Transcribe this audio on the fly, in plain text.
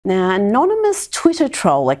Now, an anonymous Twitter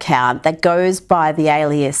troll account that goes by the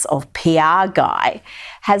alias of PR Guy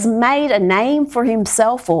has made a name for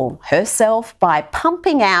himself or herself by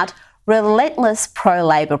pumping out relentless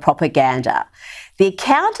pro-Labor propaganda. The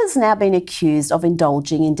account has now been accused of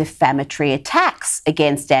indulging in defamatory attacks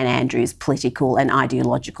against Dan Andrews' political and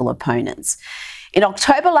ideological opponents. In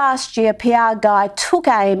October last year, PR Guy took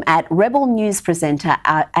aim at Rebel News presenter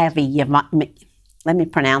Yemini. Let me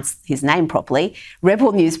pronounce his name properly,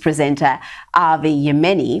 Rebel News presenter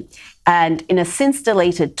Yemini. And in a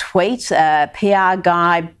since-deleted tweet, PR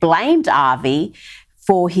Guy blamed Avi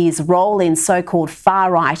for his role in so-called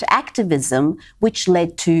far-right activism, which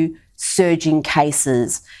led to surging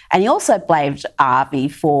cases. And he also blamed Avi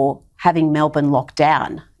for having Melbourne locked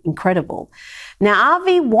down. Incredible. Now,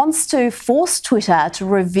 Avi wants to force Twitter to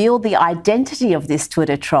reveal the identity of this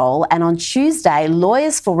Twitter troll, and on Tuesday,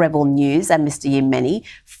 lawyers for Rebel News and Mr Yemini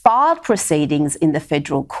filed proceedings in the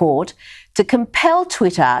federal court to compel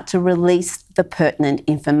Twitter to release the pertinent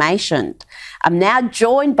information. I'm now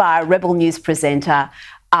joined by Rebel News presenter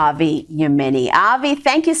Avi Yemini. Avi,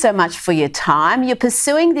 thank you so much for your time. You're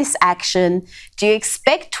pursuing this action. Do you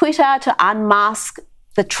expect Twitter to unmask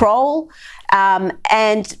the troll?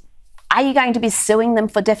 And are you going to be suing them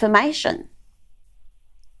for defamation?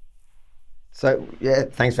 So, yeah,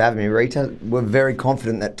 thanks for having me, Rita. We're very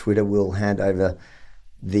confident that Twitter will hand over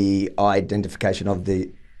the identification of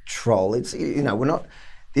the troll. It's, you know,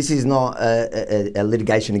 this is not a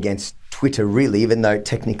litigation against Twitter, really, even though it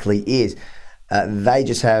technically is. They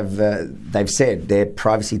just have, they've said their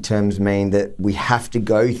privacy terms mean that we have to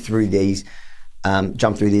go through these,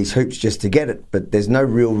 jump through these hoops just to get it, but there's no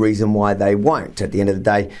real reason why they won't. At the end of the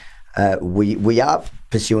day, we are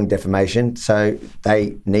pursuing defamation, so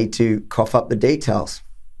they need to cough up the details.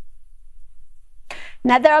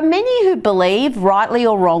 Now, there are many who believe, rightly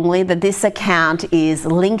or wrongly, that this account is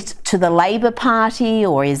linked to the Labor Party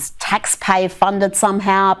or is taxpayer funded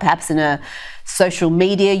somehow, perhaps in a social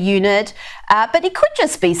media unit. But it could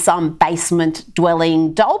just be some basement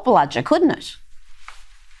dwelling doll bludger, couldn't it?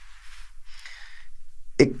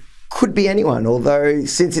 It could be anyone, although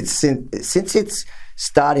since its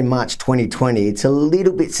start in March 2020, it's a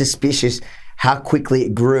little bit suspicious how quickly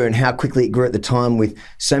it grew and how quickly it grew at the time with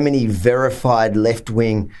so many verified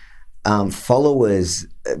left-wing followers.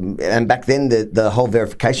 And back then, the whole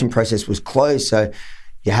verification process was closed, so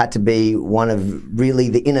you had to be one of really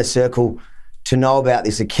the inner circle to know about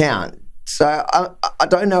this account. So I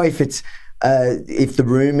don't know if it's if the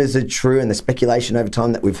rumours are true and the speculation over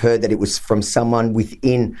time that we've heard that it was from someone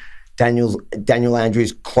within Daniel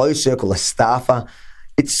Andrews' close circle, a staffer.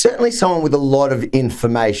 It's certainly someone with a lot of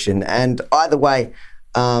information, and either way,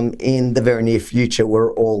 in the very near future,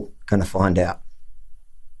 we're all going to find out.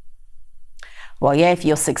 Well, yeah, if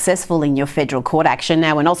you're successful in your federal court action.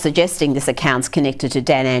 Now, we're not suggesting this account's connected to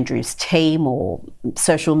Dan Andrews' team or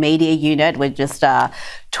social media unit. We're just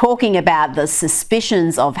talking about the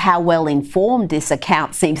suspicions of how well informed this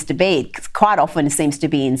account seems to be. Quite often it seems to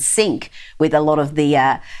be in sync with a lot of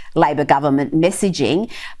the Labor government messaging.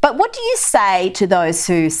 But what do you say to those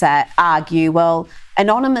who argue, well,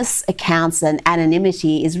 anonymous accounts and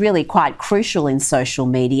anonymity is really quite crucial in social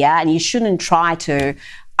media, and you shouldn't try to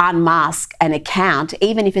unmask an account,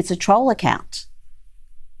 even if it's a troll account?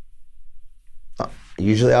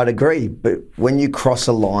 Usually I'd agree, but when you cross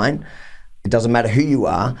a line, it doesn't matter who you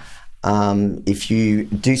are. If you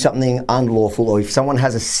do something unlawful or if someone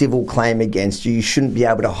has a civil claim against you, you shouldn't be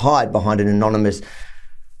able to hide behind an anonymous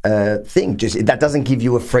thing. That doesn't give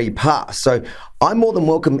you a free pass. So I more than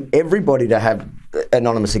welcome everybody to have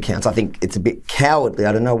anonymous accounts. I think it's a bit cowardly.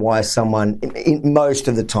 I don't know why someone, most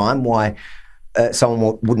of the time, why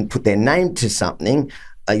someone wouldn't put their name to something.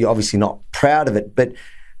 You're obviously not proud of it, but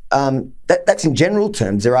that's in general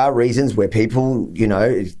terms. There are reasons where people, you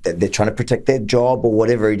know, they're trying to protect their job or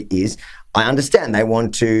whatever it is. I understand they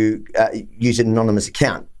want to use an anonymous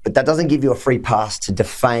account, but that doesn't give you a free pass to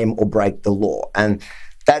defame or break the law. And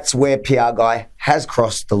that's where PR Guy has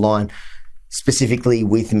crossed the line, specifically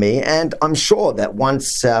with me. And I'm sure that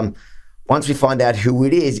once we find out who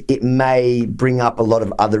it is, it may bring up a lot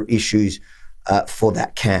of other issues for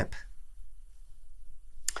that camp.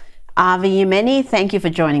 Avi Yemini, thank you for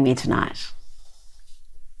joining me tonight.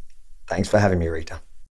 Thanks for having me, Rita.